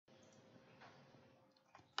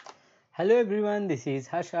Hello everyone, this is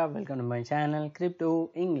Harsha. Welcome to my channel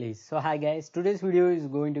Crypto English. So hi guys, today's video is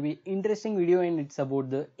going to be interesting video and it's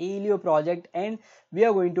about the Aleo project, and we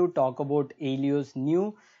are going to talk about Aleo's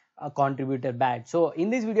new contributor badge. So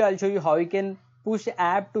in this video I'll show you how you can push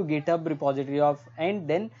app to GitHub repository of, and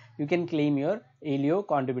then you can claim your Aleo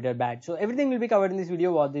contributor badge. So everything will be covered in this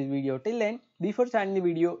video. Watch this video till end. Before starting the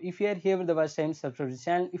video, if you are here for the first time, subscribe to the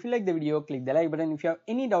channel. If you like the video, click the like button. If you have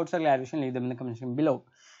any doubts or clarification, leave them in the comment section below.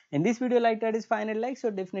 In this video like that is 500 likes, so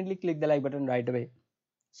definitely click the like button right away.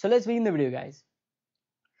 So let's begin the video guys.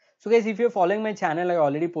 So guys, if you're following my channel, I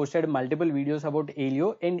already posted multiple videos about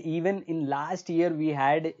Aleo, and even in last year we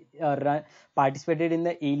had participated in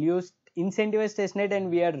the Aleo's incentivized testnet and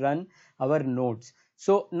we had run our nodes.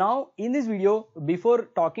 So now in this video, before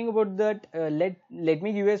talking about that, let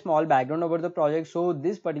me give you a small background about the project. So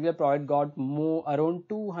this particular project got around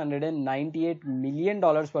 $298 million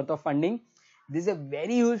worth of funding. This is a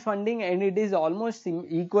very huge funding, and it is almost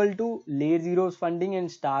equal to Layer Zero's funding and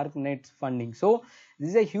Starknet's funding. So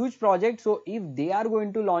this is a huge project. So if they are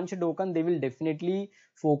going to launch a token, they will definitely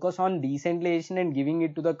focus on decentralization and giving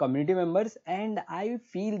it to the community members. And I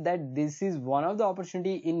feel that this is one of the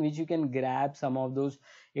opportunity in which you can grab some of those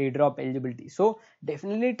airdrop eligibility. So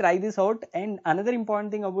definitely try this out. And another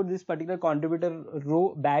important thing about this particular contributor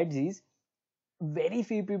row badge is very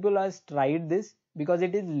few people has tried this, because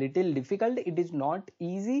it is little difficult, it is not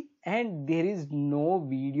easy, and there is no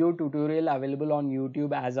video tutorial available on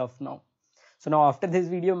YouTube as of now. So now after this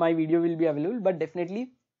video, my video will be available, but definitely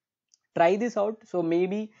try this out. So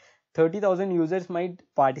maybe 30,000 users might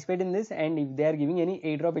participate in this, and if they are giving any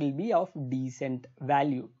airdrop, it will be of decent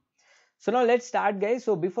value. So now let's start guys.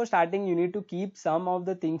 So before starting, you need to keep some of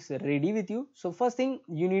the things ready with you. So first thing,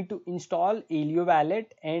 you need to install Aleo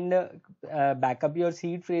wallet and back up your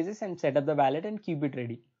seed phrases and set up the wallet and keep it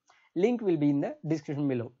ready. Link will be in the description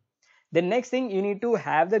below. The next thing, you need to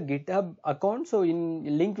have the GitHub account. So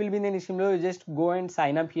link will be in the description below. You just go and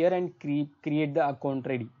sign up here and create the account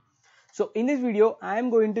ready. So in this video, I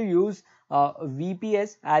am going to use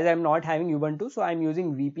VPS, as I am not having Ubuntu. So I am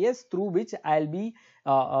using VPS through which I'll be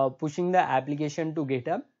pushing the application to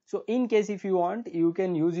GitHub. So in case if you want, you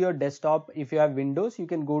can use your desktop. If you have Windows, you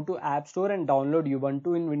can go to App Store and download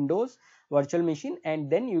Ubuntu in Windows virtual machine, and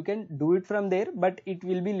then you can do it from there. But it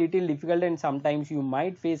will be little difficult, and sometimes you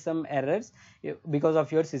might face some errors because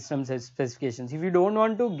of your system specifications. If you don't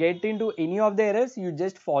want to get into any of the errors, you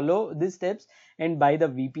just follow these steps and buy the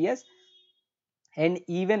VPS. And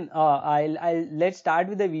even let's start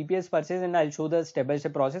with the VPS purchase, and I'll show the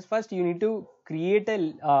step-by-step process. First, you need to create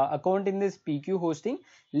a account in this PQ hosting.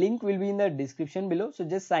 Link will be in the description below. So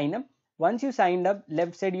just sign up. Once you signed up,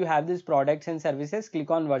 left side you have these products and services.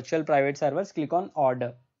 Click on virtual private servers. Click on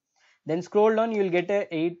order. Then scroll down. You will get a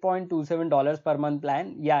 $8.27 per month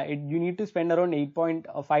plan. Yeah, you need to spend around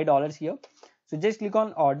 $8.5 here. So just click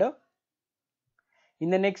on order. In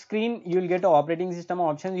the next screen, you will get operating system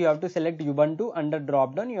options. You have to select Ubuntu. Under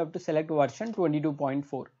drop down, you have to select version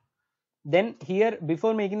 22.4. Then here,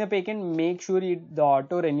 before making the payment, make sure the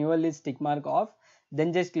auto renewal is tick mark off.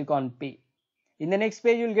 Then just click on pay. In the next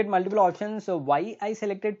page, you will get multiple options. So why I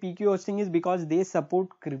selected PQ hosting is because they support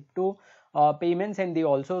crypto payments, and they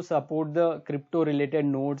also support the crypto related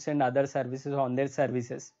nodes and other services on their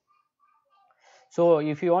services. So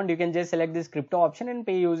if you want, you can just select this crypto option and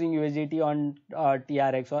pay using USDT on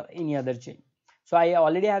TRX or any other chain. So I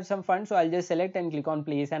already have some funds, so I'll just select and click on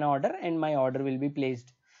place an order, and my order will be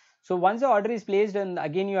placed. So once the order is placed, and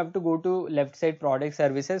again you have to go to left side product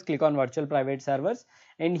services, click on virtual private servers,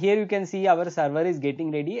 and here you can see our server is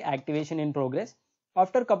getting ready, activation in progress.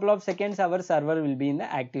 After a couple of seconds, our server will be in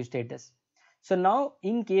the active status. So now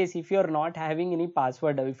in case if you are not having any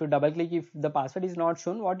password, if you double click, if the password is not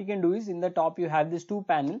shown, what you can do is in the top you have this two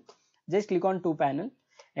panel. Just click on two panel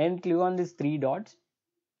and click on these three dots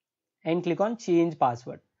and click on change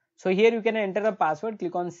password. So here you can enter a password,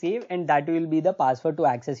 click on save, and that will be the password to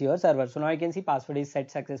access your server. So now you can see password is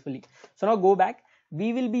set successfully. So now go back.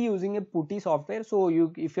 We will be using a putty software. So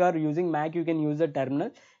if you are using Mac, you can use the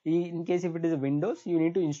terminal. In case if it is Windows, you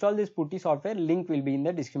need to install this putty software. Link will be in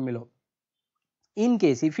the description below. In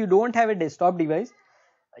case if you don't have a desktop device,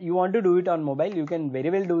 you want to do it on mobile, you can very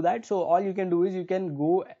well do that. So all you can do is you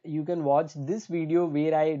can watch this video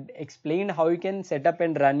where I explained how you can set up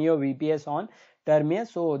and run your VPS on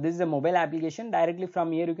Terminus. So this is a mobile application. Directly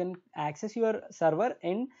from here you can access your server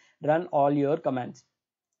and run all your commands.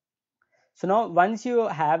 So now once you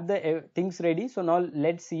have the things ready, so now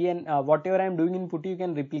let's see, and whatever I am doing in putty, you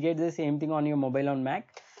can replicate the same thing on your mobile on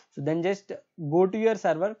Mac. So then just go to your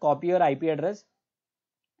server, copy your IP address,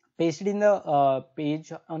 paste it in the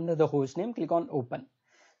page under the host name, click on open.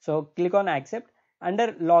 So click on accept.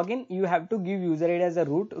 Under login, you have to give user ID as a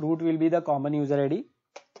root. Root will be the common user ID.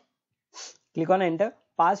 Click on enter.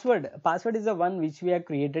 Password is the one which we have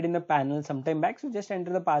created in the panel sometime back. So just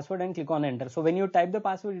enter the password and click on enter. So when you type the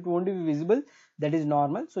password, it won't be visible. That is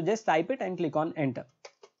normal. So just type it and click on enter.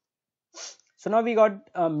 So now we got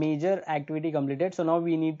a major activity completed. So now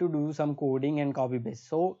we need to do some coding and copy paste.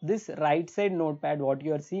 So this right side notepad, what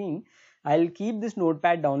you are seeing, I'll keep this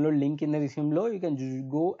notepad download link in the description below. You can just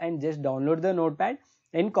go and just download the notepad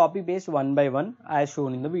and copy paste one by one as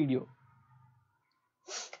shown in the video.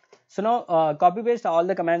 So now copy paste all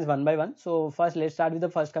the commands one by one. So first let's start with the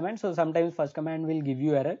first command. So sometimes first command will give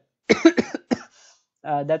you error.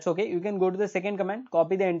 That's okay. You can go to the second command,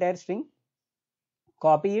 copy the entire string,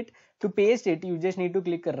 copy it. To paste it, you just need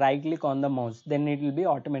to right click on the mouse, then it will be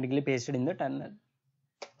automatically pasted in the terminal.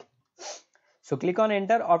 So click on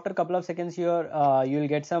enter. After a couple of seconds here you will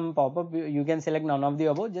get some pop-up. You can select none of the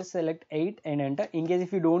above, just select 8 and enter. In case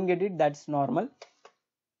if you don't get it, that's normal.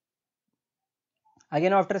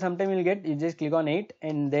 Again after some time you just click on 8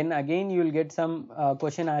 and then again you will get some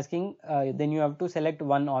question asking, then you have to select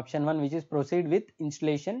option 1 which is proceed with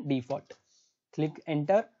installation default. Click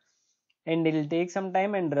enter and it will take some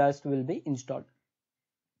time and Rust will be installed.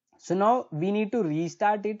 So now we need to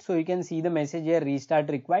restart it. So you can see the message here, restart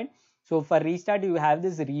required. So for restart you have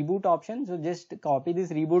this reboot option. So just copy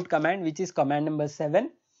this reboot command which is command number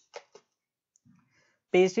 7.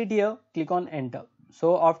 Paste it here, click on enter.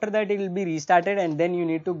 So after that it will be restarted and then you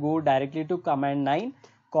need to go directly to command 9.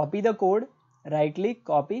 Copy the code, right click,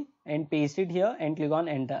 copy and paste it here and click on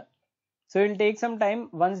enter. So it will take some time.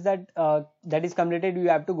 Once that is completed, you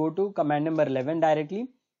have to go to command number 11 directly.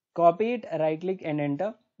 Copy it, right click and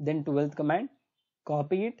enter. Then 12th command,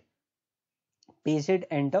 copy it, paste it,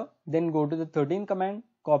 enter. Then go to the 13th command,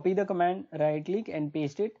 copy the command, right click and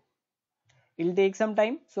paste it. It will take some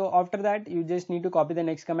time. So after that, you just need to copy the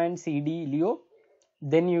next command, cd Leo.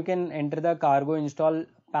 Then you can enter the cargo install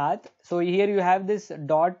path. So here you have this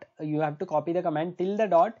dot. You have to copy the command till the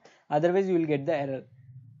dot. Otherwise, you will get the error.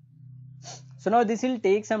 So now this will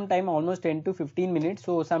take some time, almost 10 to 15 minutes.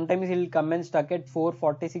 So sometimes it will come and stuck at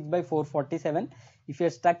 446 by 447. If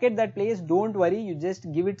you're stuck at that place, don't worry. You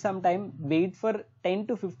just give it some time. Wait for 10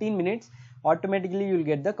 to 15 minutes. Automatically you will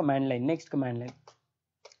get the command line, next command line.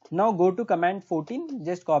 Now go to command 14.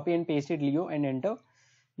 Just copy and paste it Leo and enter.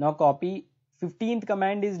 Now copy 15th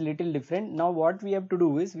command is little different. Now what we have to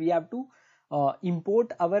do is we have to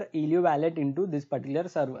import our Aleo wallet into this particular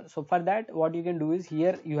server. So for that, what you can do is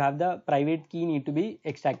here you have the private key need to be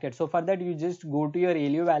extracted. So for that, you just go to your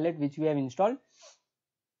Aleo wallet which we have installed.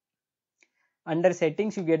 Under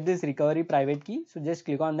settings, you get this recovery private key. So just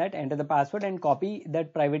click on that, enter the password and copy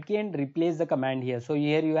that private key and replace the command here. So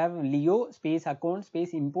here you have Leo space account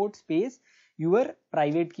space import space your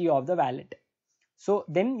private key of the wallet. So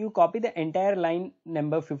then you copy the entire line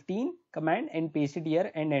number 15 command and paste it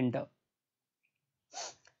here and enter.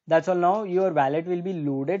 That's all. Now your wallet will be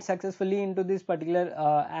loaded successfully into this particular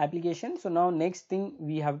application. So now next thing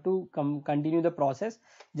we have to continue the process.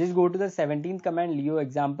 Just go to the 17th command Leo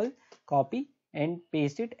example, copy and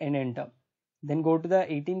paste it and enter. Then go to the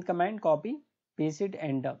 18th command, copy, paste it,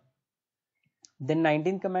 enter. Then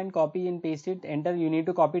 19th command, copy and paste it, enter. You need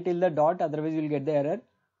to copy till the dot, otherwise you will get the error.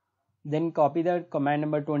 Then copy the command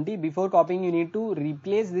number 20. Before copying, you need to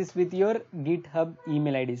replace this with your GitHub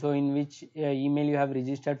email ID. So in which email you have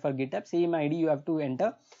registered for GitHub, same ID you have to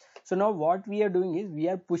enter. So now what we are doing is we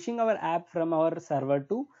are pushing our app from our server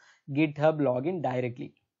to GitHub login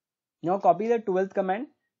directly. Now copy the 12th command,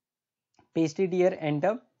 paste it here,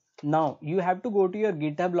 enter. Now you have to go to your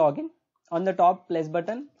GitHub login. On the top plus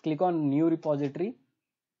button, click on new repository.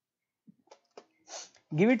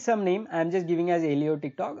 Give it some name. I am just giving as Aleo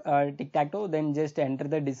tic-tac-toe. Then just enter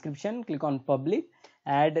the description. Click on public.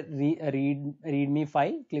 Add readme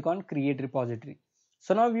file. Click on create repository.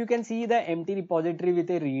 So now you can see the empty repository with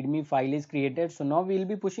a readme file is created. So now we will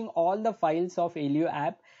be pushing all the files of Aleo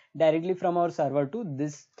app directly from our server to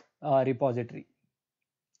this repository.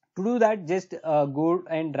 To do that, just go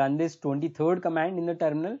and run this 23rd command in the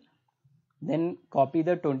terminal. Then copy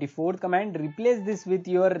the 24th command, replace this with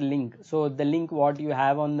your link. So the link what you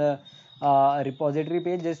have on the repository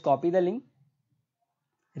page, just copy the link,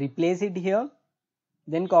 replace it here.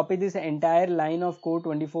 Then copy this entire line of code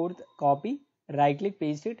 24th, copy, right click,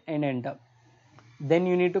 paste it and enter. Then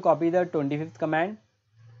you need to copy the 25th command,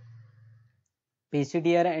 paste it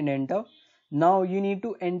here and enter. Now you need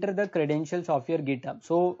to enter the credentials of your GitHub.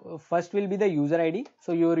 So first will be the user ID.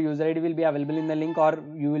 So your user ID will be available in the link, or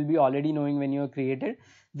you will be already knowing when you are created.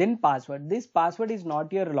 Then password. This password is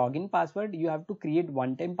not your login password. You have to create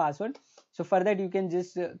one-time password. So for that you can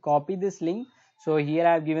just copy this link. So here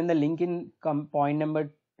I have given the link in point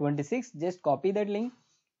number 26. Just copy that link.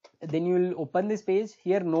 Then you will open this page.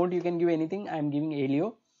 Here note you can give anything. I am giving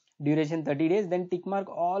Aleo, duration 30 days. Then tick mark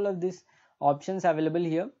all of these options available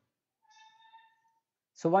here.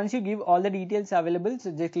 So once you give all the details available,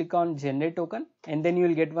 so just click on generate token, and then you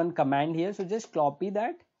will get one command here. So just copy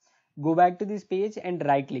that, go back to this page and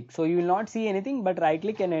right click. So you will not see anything, but right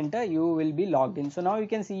click and enter, you will be logged in. So now you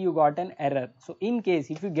can see you got an error. So in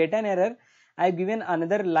case if you get an error, I have given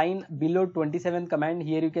another line below 27th command.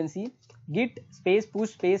 Here you can see git space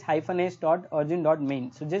push space -s dot origin dot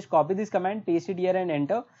main. So just copy this command, paste it here and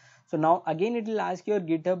enter. So now again it will ask your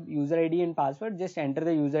GitHub user ID and password. Just enter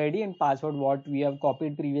the user ID and password what we have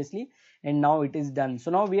copied previously, and now it is done.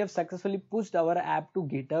 So now we have successfully pushed our app to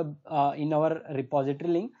GitHub in our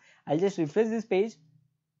repository link. I'll just refresh this page.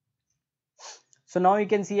 So now you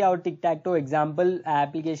can see our tic-tac-toe example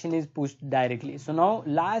application is pushed directly. So now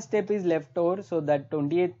last step is left over. So that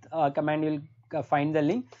 28th command will find the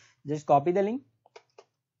link. Just copy the link,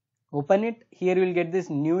 open it. Here you will get this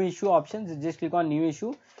new issue option. So just click on new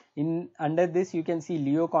issue. In under this you can see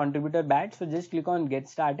Leo contributor badge. So just click on get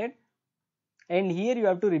started, and here you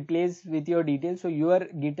have to replace with your details. So your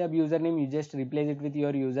GitHub username, you just replace it with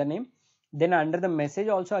your username. Then under the message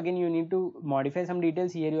also again you need to modify some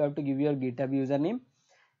details. Here you have to give your GitHub username.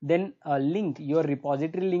 Then a link, your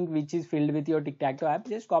repository link which is filled with your tic-tac-toe app.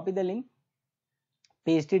 Just copy the link,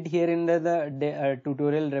 paste it here in the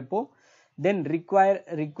tutorial repo. Then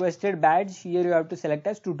requested badge, here you have to select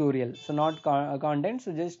as tutorial, so not content.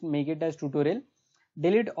 So just make it as tutorial.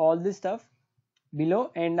 Delete all this stuff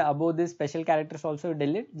below, and above this special characters also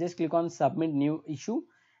delete. Just click on submit new issue,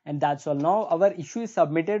 and that's all. Now our issue is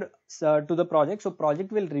submitted to the project. So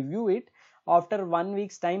project will review it. After 1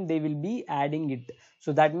 week's time they will be adding it.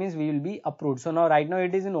 So that means we will be approved. So now right now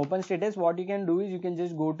it is in open status. What you can do is you can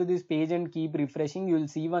just go to this page and keep refreshing. You will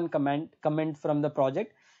see one comment from the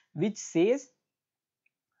project which says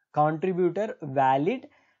contributor valid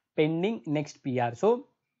pending next PR. So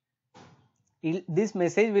this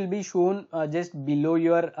message will be shown just below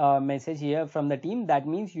your message here from the team. That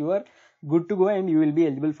means you are good to go and you will be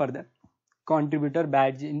eligible for the contributor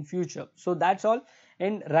badge in future. So that's all.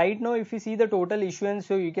 And right now if you see the total issuance,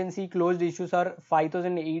 so you can see closed issues are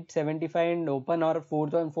 5,875 and open are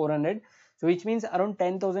 4,400. So which means around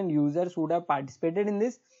 10,000 users would have participated in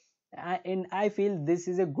this. And I feel this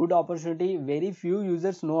is a good opportunity. Very few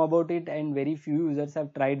users know about it and very few users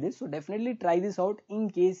have tried this. So definitely try this out. In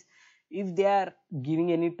case if they are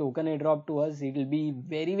giving any token airdrop to us, it will be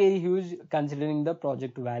very huge considering the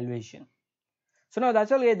project valuation. So now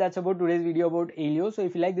that's all guys. That's about today's video about Aleo. So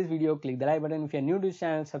if you like this video, click the like button. If you are new to this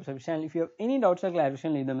channel, subscribe to the channel. If you have any doubts or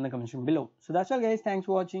clarification, leave them in the comment section below. So that's all guys. Thanks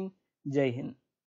for watching. Jai Hind.